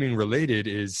streaming related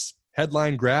is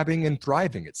headline grabbing and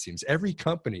thriving, it seems. Every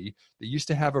company that used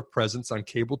to have a presence on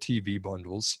cable TV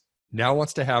bundles now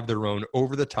wants to have their own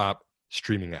over-the-top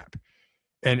streaming app.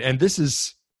 And this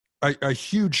is a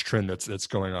huge trend that's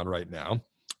going on right now.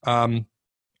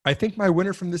 I think my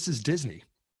winner from this is Disney,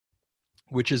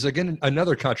 which is, again,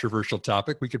 another controversial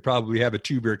topic. We could probably have a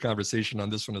two-beer conversation on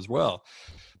this one as well.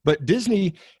 But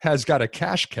Disney has got a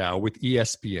cash cow with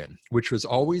ESPN, which was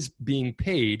always being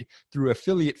paid through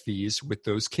affiliate fees with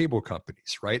those cable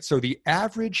companies, right? So the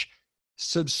average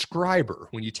subscriber,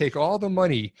 when you take all the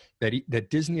money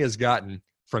that Disney has gotten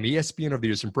from ESPN over the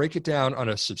years and break it down on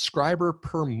a subscriber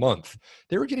per month,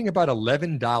 they were getting about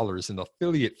 $11 in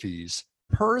affiliate fees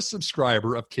per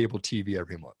subscriber of cable TV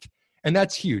every month. And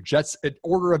that's huge. That's an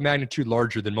order of magnitude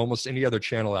larger than almost any other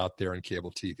channel out there in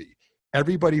cable TV.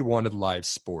 Everybody wanted live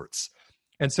sports.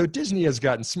 And so Disney has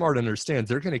gotten smart and understands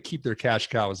they're going to keep their cash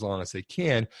cow as long as they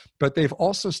can, but they've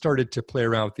also started to play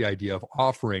around with the idea of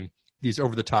offering these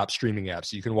over-the-top streaming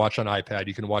apps. You can watch on iPad,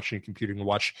 you can watch on your computer, you can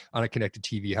watch on a connected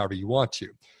TV however you want to.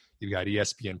 You've got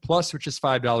ESPN Plus, which is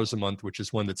 $5 a month, which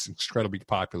is one that's incredibly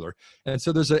popular. And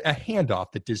so there's a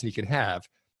handoff that Disney can have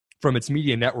from its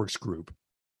media networks group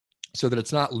so that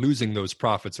it's not losing those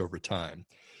profits over time.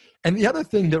 And the other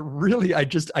thing that really I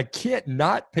can't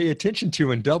not pay attention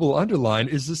to and double underline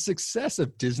is the success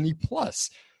of Disney Plus.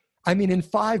 I mean, in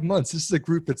 5 months, this is a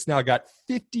group that's now got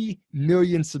 50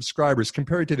 million subscribers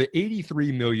compared to the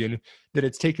 83 million that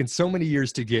it's taken so many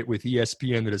years to get with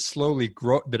ESPN that is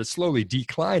slowly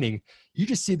declining. You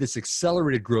just see this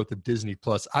accelerated growth of Disney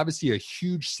Plus, obviously a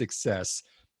huge success.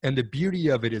 And the beauty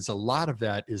of it is a lot of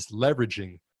that is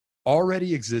leveraging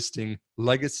already existing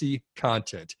legacy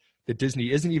content that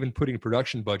Disney isn't even putting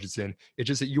production budgets in. It's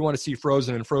just that you want to see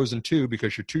Frozen and Frozen 2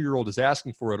 because your 2-year-old is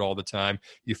asking for it all the time.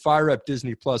 You fire up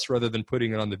Disney Plus rather than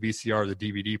putting it on the VCR or the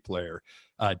DVD player.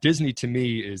 Disney, to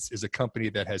me, is a company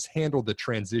that has handled the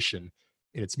transition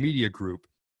in its media group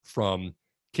from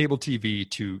cable TV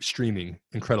to streaming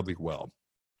incredibly well.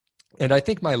 And I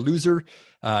think my loser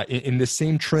in this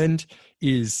same trend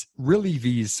is really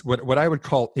these, what I would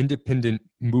call independent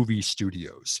movie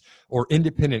studios or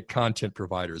independent content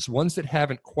providers, ones that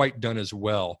haven't quite done as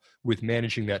well with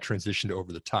managing that transition to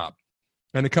over the top.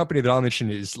 And the company that I'll mention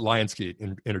is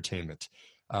Lionsgate Entertainment.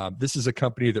 This is a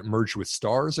company that merged with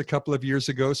Starz a couple of years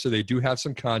ago, so they do have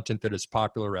some content that is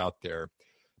popular out there,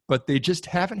 but they just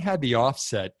haven't had the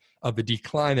offset of the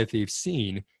decline that they've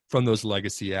seen from those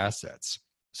legacy assets.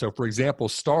 So, for example,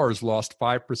 Starz lost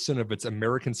 5% of its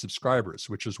American subscribers,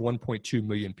 which was 1.2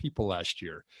 million people last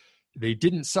year. They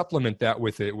didn't supplement that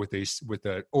with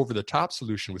a over-the-top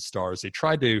solution with Starz. They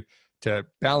tried to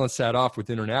balance that off with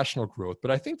international growth.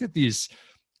 But I think that these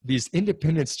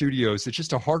independent studios, it's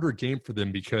just a harder game for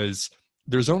them because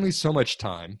there's only so much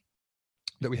time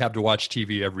that we have to watch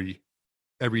TV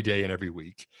every day and every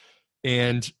week.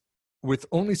 And with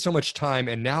only so much time,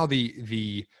 and now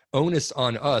the onus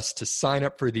on us to sign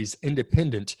up for these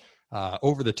independent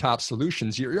over-the-top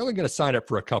solutions, you're only going to sign up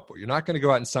for a couple. You're not going to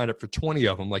go out and sign up for 20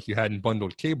 of them like you had in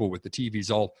bundled cable with the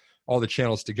TVs, all the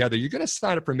channels together. You're going to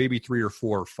sign up for maybe 3 or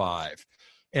 4 or 5.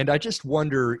 And I just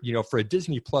wonder, for a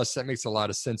Disney Plus, that makes a lot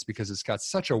of sense because it's got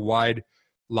such a wide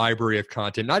library of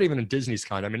content, not even in Disney's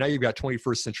content. I mean, now you've got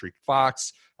 21st Century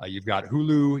Fox, you've got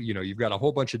Hulu, you've got a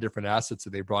whole bunch of different assets that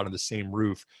they brought on the same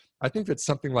roof. I think that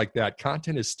something like that,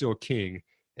 content is still king.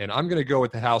 And I'm going to go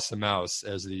with the House of Mouse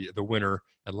as the winner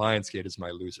and Lionsgate as my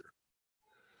loser.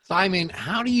 Simon,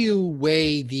 how do you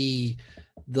weigh the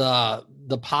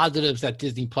positives that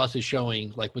Disney Plus is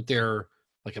showing, like with their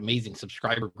amazing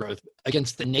subscriber growth,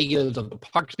 against the negatives of the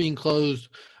parks being closed,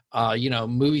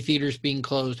 movie theaters being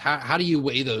closed? How do you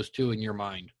weigh those two in your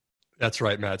mind? That's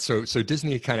right, Matt. So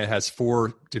Disney kind of has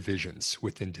 4 divisions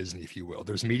within Disney, if you will.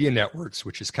 There's media networks,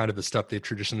 which is kind of the stuff they've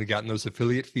traditionally gotten those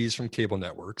affiliate fees from cable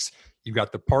networks. You've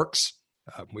got the parks,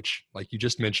 which, like you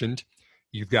just mentioned.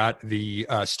 You've got the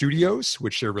studios,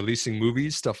 which they're releasing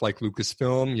movies, stuff like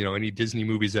Lucasfilm, any Disney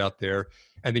movies out there.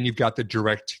 And then you've got the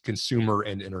direct consumer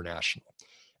and international.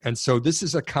 And so this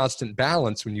is a constant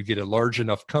balance when you get a large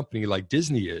enough company like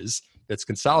Disney is that's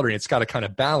consolidating. It's got to kind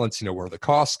of balance, where the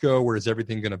costs go, where is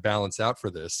everything going to balance out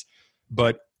for this?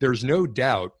 But there's no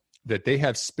doubt that they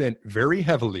have spent very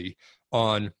heavily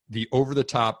on the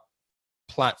over-the-top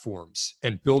platforms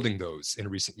and building those in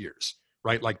recent years,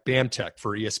 right? Like BAMTech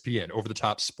for ESPN,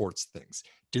 over-the-top sports things,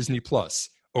 Disney Plus,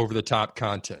 over-the-top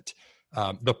content.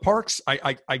 The parks,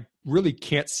 I really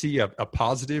can't see a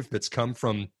positive that's come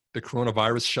from the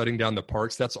coronavirus shutting down the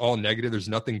parks. That's all negative. There's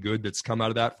nothing good that's come out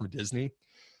of that from Disney.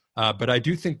 But I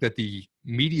do think that the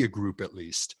media group, at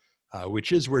least,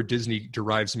 which is where Disney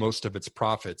derives most of its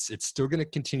profits, it's still going to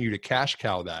continue to cash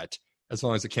cow that as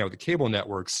long as it can with the cable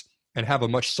networks and have a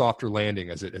much softer landing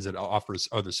as it offers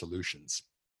other solutions.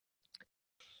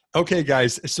 Okay,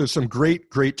 guys, so some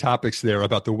great topics there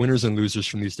about the winners and losers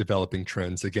from these developing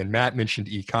trends. Again, Matt mentioned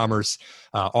e-commerce.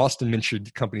 Austin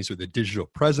mentioned companies with a digital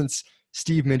presence.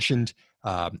 Steve mentioned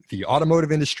the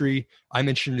automotive industry. I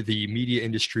mentioned the media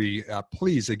industry.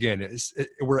 Please, again,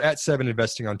 we're at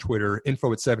 7investing on Twitter,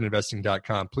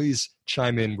 info@7investing.com. Please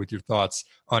chime in with your thoughts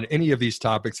on any of these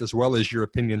topics, as well as your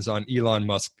opinions on Elon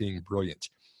Musk being brilliant.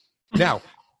 Now,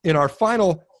 in our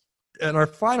final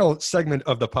segment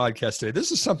of the podcast today,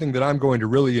 this is something that I'm going to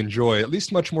really enjoy, at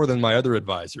least much more than my other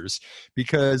advisors,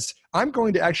 because I'm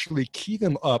going to actually key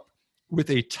them up with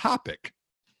a topic,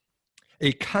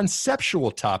 a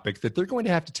conceptual topic that they're going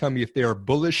to have to tell me if they are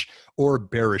bullish or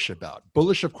bearish about.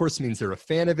 Bullish, of course, means they're a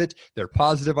fan of it. They're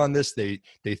positive on this. They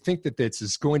think that this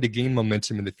is going to gain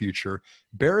momentum in the future.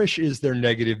 Bearish is they're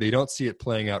negative. They don't see it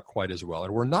playing out quite as well.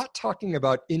 And we're not talking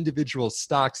about individual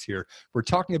stocks here. We're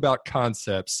talking about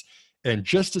concepts. And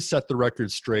just to set the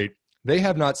record straight, they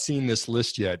have not seen this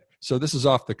list yet. So this is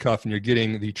off the cuff, and you're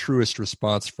getting the truest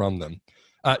response from them.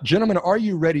 Gentlemen, are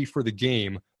you ready for the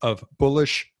game of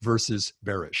bullish versus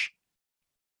bearish?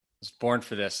 I was born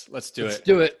for this. Let's do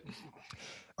it.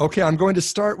 Okay, I'm going to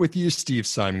start with you, Steve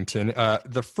Symington.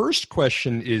 The first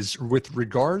question is with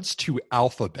regards to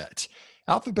Alphabet.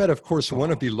 Alphabet, of course,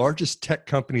 one of the largest tech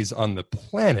companies on the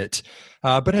planet,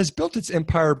 but has built its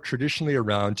empire traditionally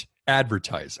around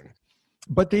advertising.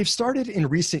 But they've started in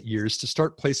recent years to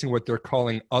start placing what they're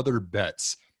calling other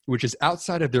bets, which is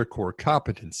outside of their core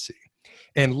competency.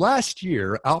 And last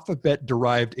year, Alphabet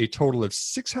derived a total of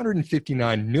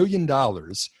 $659 million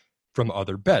from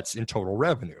other bets in total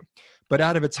revenue. But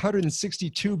out of its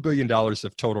 $162 billion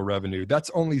of total revenue, that's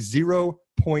only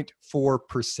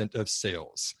 0.4% of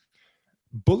sales.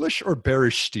 Bullish or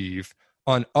bearish, Steve,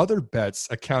 on other bets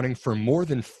accounting for more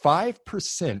than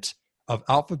 5% of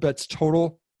Alphabet's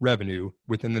total revenue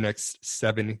within the next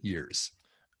 7 years?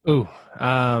 Ooh,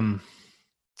 I'm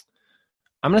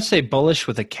going to say bullish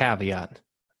with a caveat.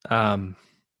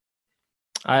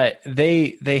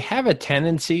 They have a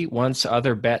tendency, once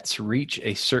other bets reach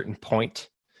a certain point,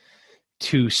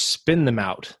 to spin them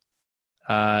out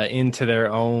into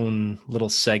their own little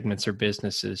segments or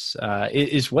businesses.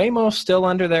 Is Waymo still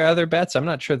under their other bets? I'm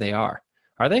not sure they are.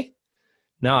 Are they?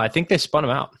 No, I think they spun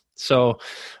them out. So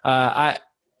I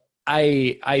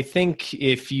I think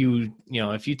if you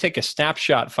take a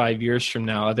snapshot 5 years from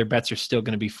now, other bets are still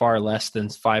going to be far less than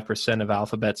 5% of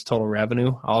Alphabet's total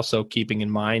revenue. Also keeping in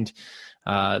mind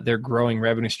their growing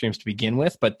revenue streams to begin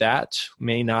with, but that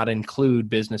may not include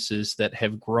businesses that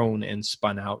have grown and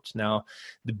spun out. Now,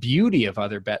 the beauty of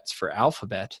other bets for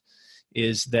Alphabet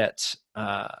is that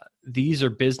these are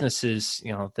businesses,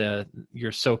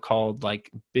 your so-called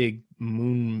like big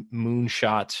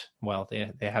moonshot. Well,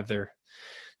 they have their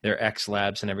X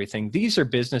Labs and everything. These are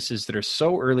businesses that are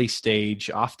so early stage,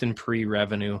 often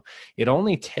pre-revenue. It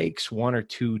only takes one or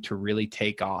two to really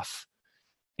take off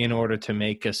in order to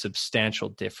make a substantial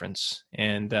difference.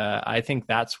 And I think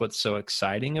that's what's so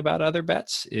exciting about other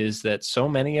bets, is that so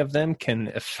many of them can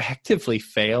effectively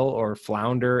fail or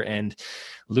flounder and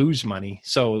lose money.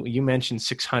 So you mentioned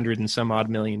 600 and some odd $1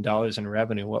 million in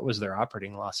revenue. What was their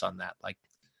operating loss on that? Like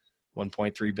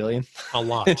 1.3 billion? A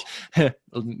lot.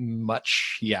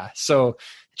 Much, yeah. So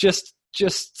just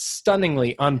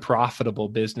stunningly unprofitable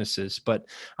businesses. But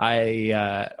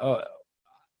I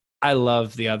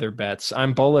love the other bets.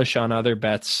 I'm bullish on other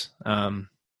bets.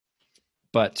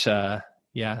 But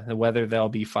whether they'll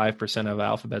be 5% of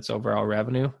Alphabet's overall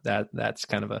revenue, that's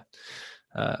kind of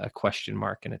a question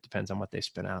mark, and it depends on what they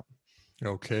spin out.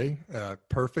 Okay,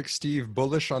 perfect. Steve,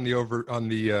 bullish on the over on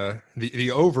the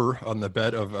over on the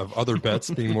bet of other bets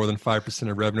being more than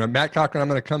 5% of revenue. Matt Cochran, I'm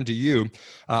going to come to you.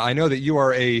 I know that you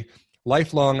are a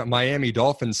lifelong Miami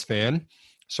Dolphins fan,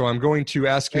 so I'm going to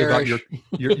ask you about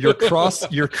your cross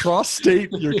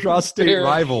state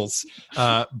rivals.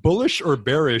 Bullish or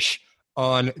bearish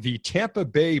on the Tampa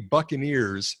Bay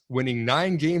Buccaneers winning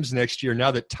 9 games next year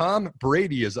now that Tom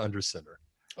Brady is under center?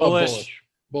 Bullish.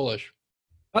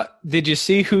 Did you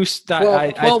see who?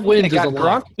 12 wins is a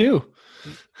lock. Too.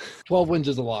 12 wins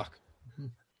is a lock.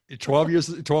 12 wins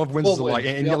is a lock.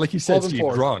 And yep. like you said, Steve,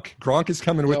 Gronk is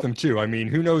coming with them too. I mean,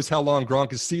 who knows how long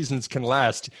Gronk's seasons can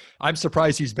last? I'm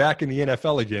surprised he's back in the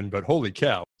NFL again, but holy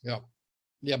cow.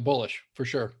 Yeah, bullish for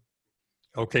sure.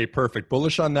 Okay, perfect.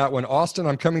 Bullish on that one. Austin,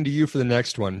 I'm coming to you for the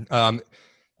next one. I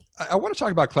want to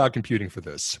talk about cloud computing for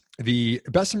this. The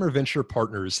Bessemer Venture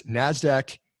Partners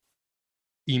NASDAQ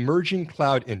Emerging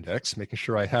Cloud Index, making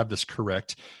sure I have this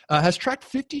correct, has tracked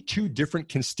 52 different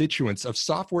constituents of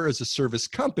software as a service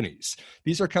companies.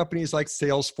 These are companies like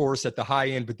Salesforce at the high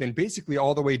end, but then basically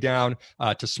all the way down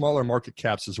to smaller market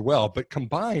caps as well. But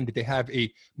combined, they have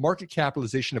a market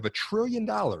capitalization of $1 trillion,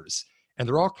 and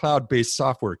they're all cloud-based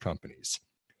software companies.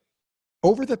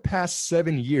 Over the past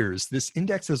 7 years, this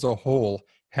index as a whole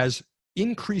has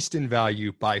increased in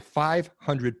value by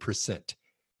 500%.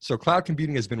 So cloud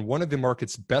computing has been one of the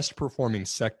market's best performing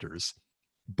sectors.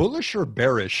 Bullish or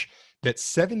bearish that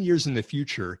 7 years in the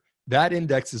future, that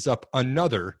index is up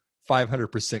another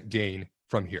 500% gain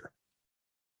from here?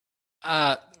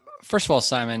 First of all,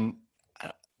 Simon,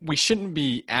 we shouldn't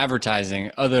be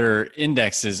advertising other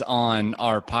indexes on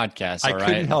our podcast. I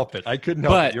couldn't help it.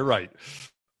 You're right.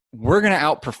 We're going to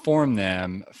outperform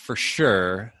them for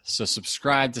sure. So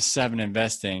subscribe to 7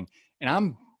 Investing. And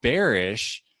I'm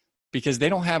bearish because they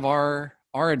don't have our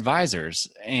advisors,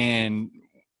 and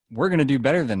we're going to do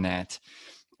better than that.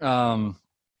 On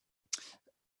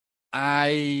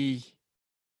a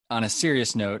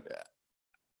serious note,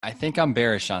 I think I'm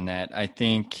bearish on that. I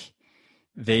think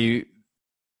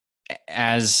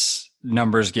as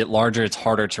numbers get larger, it's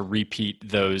harder to repeat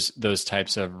those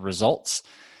types of results.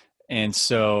 And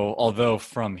so, although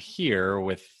from here,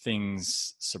 with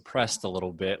things suppressed a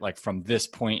little bit, like from this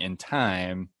point in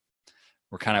time,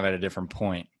 we're kind of at a different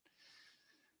point.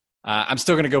 I'm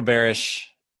still going to go bearish,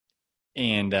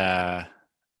 and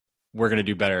we're going to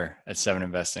do better at 7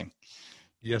 Investing.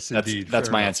 Yes, indeed. That's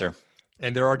my answer.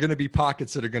 And there are going to be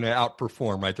pockets that are going to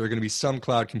outperform, right? There are going to be some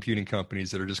cloud computing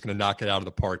companies that are just going to knock it out of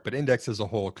the park, but index as a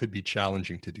whole could be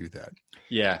challenging to do that.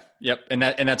 Yeah. Yep. And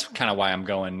that's kind of why I'm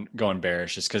going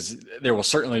bearish, is because there will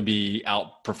certainly be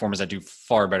outperformers that do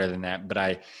far better than that, but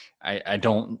I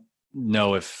don't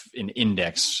know if an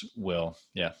index will.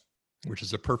 Yeah. Which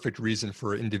is a perfect reason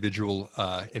for individual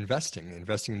investing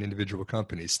in individual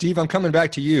companies. Steve, I'm coming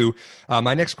back to you.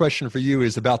 My next question for you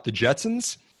is about the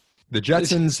Jetsons. The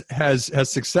Jetsons has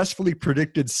successfully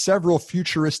predicted several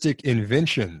futuristic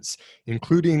inventions,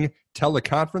 including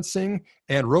teleconferencing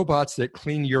and robots that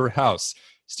clean your house.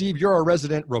 Steve, you're a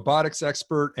resident robotics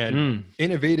expert and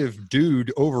innovative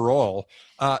dude overall.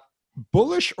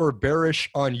 Bullish or bearish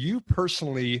on you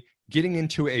personally getting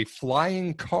into a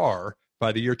flying car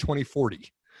by the year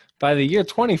 2040? By the year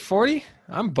 2040,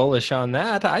 I'm bullish on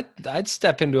that. I'd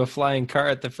step into a flying car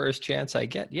at the first chance I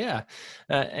get. Yeah.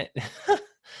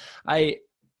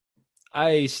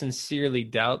 I sincerely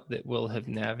doubt that we'll have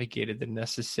navigated the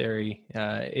necessary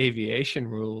aviation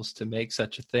rules to make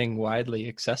such a thing widely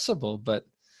accessible. But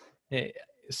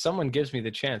someone gives me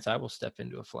the chance, I will step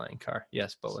into a flying car.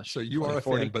 Yes, bullish. So you are a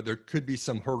 2040. fan, but there could be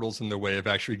some hurdles in the way of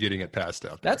actually getting it passed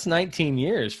out there. That's 19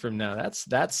 years from now.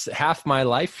 That's half my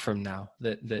life from now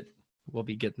that we'll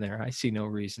be getting there. I see no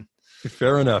reason.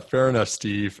 Fair enough,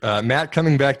 Steve. Matt,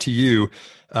 coming back to you,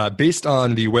 based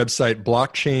on the website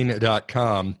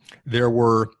blockchain.com, there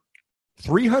were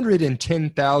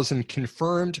 310,000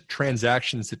 confirmed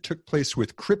transactions that took place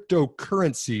with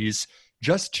cryptocurrencies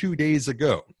just 2 days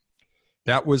ago.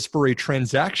 That was for a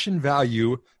transaction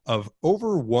value of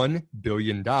over $1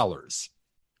 billion.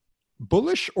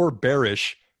 Bullish or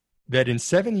bearish that in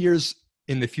 7 years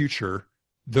in the future,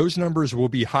 those numbers will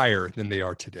be higher than they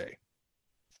are today?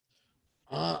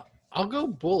 I'll go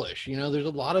bullish. There's a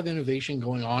lot of innovation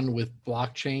going on with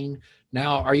blockchain.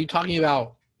 Now, are you talking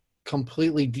about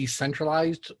completely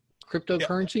decentralized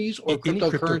cryptocurrencies or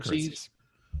cryptocurrencies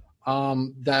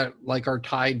that like are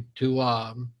tied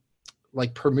to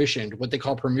like permissioned, what they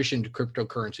call permissioned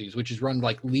cryptocurrencies, which is run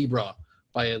like Libra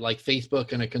by like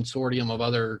Facebook and a consortium of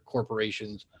other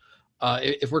corporations?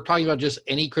 If we're talking about just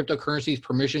any cryptocurrencies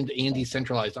permissioned and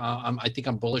decentralized, I think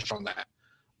I'm bullish on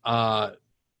that.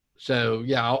 So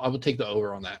yeah, I would take the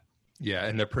over on that. Yeah,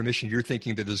 and the permission, you're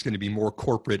thinking that there's going to be more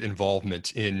corporate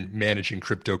involvement in managing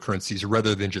cryptocurrencies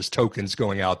rather than just tokens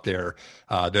going out there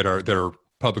that are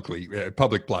public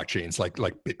blockchains like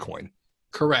Bitcoin.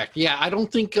 Correct. Yeah, I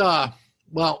don't think.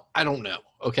 Well, I don't know.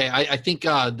 Okay, I think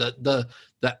the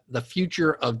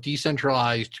future of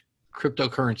decentralized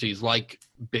cryptocurrencies like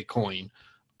Bitcoin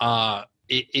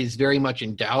it is very much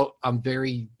in doubt. I'm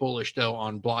very bullish though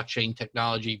on blockchain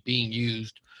technology being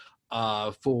used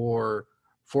for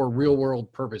real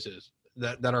world purposes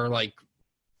that are like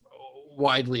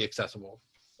widely accessible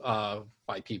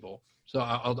by people. So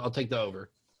I'll take the over.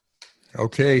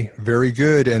 Okay, very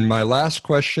good. And my last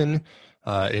question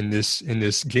in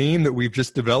this game that we've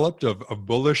just developed of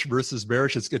bullish versus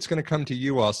bearish, it's going to come to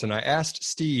you, Austin. I asked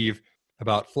Steve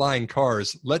about flying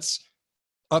cars. Let's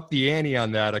up the ante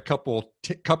on that a couple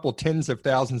tens of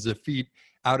thousands of feet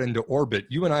out into orbit.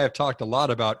 You and I have talked a lot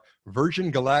about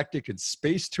Virgin Galactic and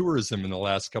space tourism in the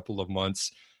last couple of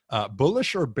months.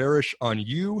 Bullish or bearish on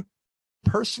you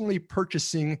personally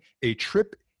purchasing a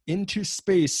trip into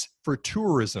space for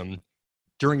tourism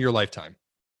during your lifetime?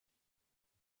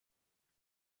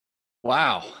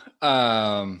 Wow.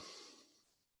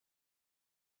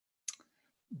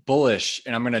 Bullish.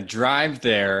 And I'm going to drive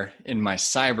there in my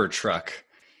Cybertruck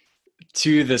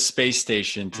to the space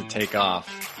station to take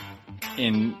off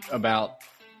in about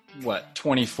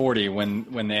 2040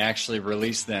 when they actually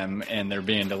release them and they're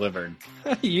being delivered.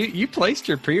 You placed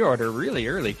your pre-order really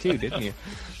early too, didn't you?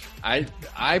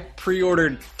 I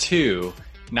pre-ordered 2.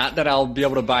 Not that I'll be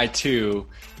able to buy 2.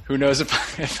 Who knows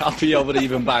if I'll be able to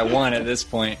even buy 1 at this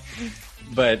point.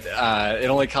 But it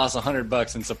only costs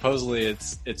 $100 and supposedly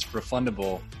it's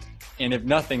refundable. And if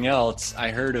nothing else, I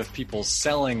heard of people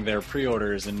selling their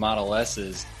pre-orders in Model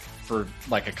S's for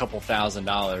like a couple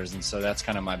 $1,000s, and so that's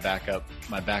kind of my backup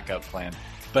plan.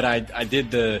 But I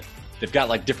did they've got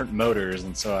like different motors,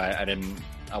 and so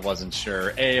I wasn't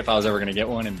sure A, if I was ever going to get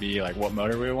one, and B, like what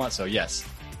motor we want. So yes,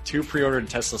 2 pre-ordered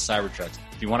Tesla Cybertrucks.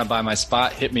 If you want to buy my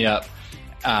spot, hit me up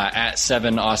at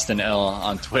 7AustinL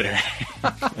on Twitter.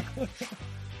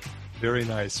 Very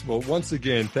nice. Well, once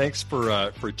again, thanks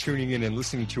for tuning in and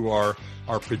listening to our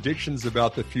predictions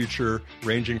about the future,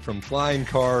 ranging from flying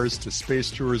cars to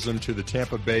space tourism to the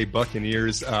Tampa Bay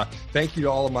Buccaneers. Thank you to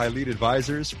all of my lead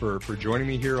advisors for joining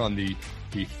me here on the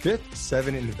 5th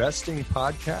 7 Investing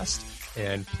podcast.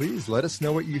 And please let us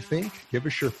know what you think. Give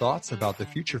us your thoughts about the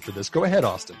future for this. Go ahead,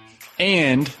 Austin.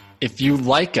 And if you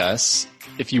like us,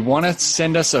 if you want to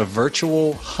send us a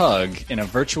virtual hug and a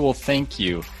virtual thank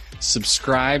you,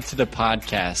 subscribe to the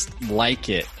podcast, like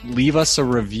it, leave us a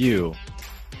review.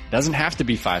 It doesn't have to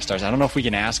be 5 stars. I don't know if we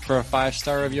can ask for a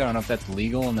 5-star review. I don't know if that's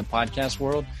legal in the podcast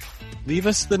world. Leave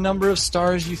us the number of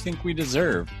stars you think we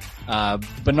deserve. But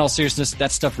in all seriousness,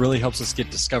 that stuff really helps us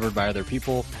get discovered by other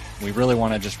people. We really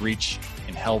want to just reach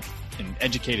and help and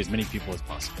educate as many people as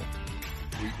possible.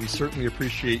 We certainly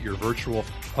appreciate your virtual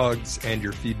hugs and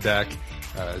your feedback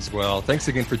as well. Thanks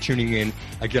again for tuning in.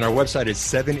 Again, our website is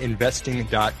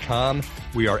 7investing.com.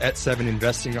 We are at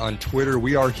 7investing on Twitter.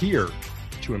 We are here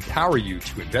to empower you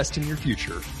to invest in your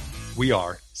future. We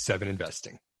are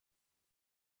 7investing.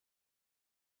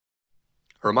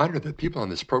 A reminder that people on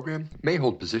this program may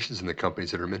hold positions in the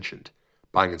companies that are mentioned.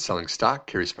 Buying and selling stock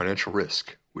carries financial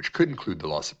risk, which could include the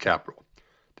loss of capital.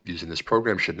 The views in this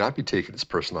program should not be taken as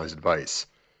personalized advice.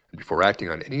 And before acting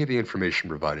on any of the information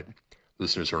provided,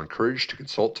 listeners are encouraged to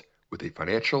consult with a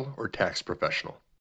financial or tax professional.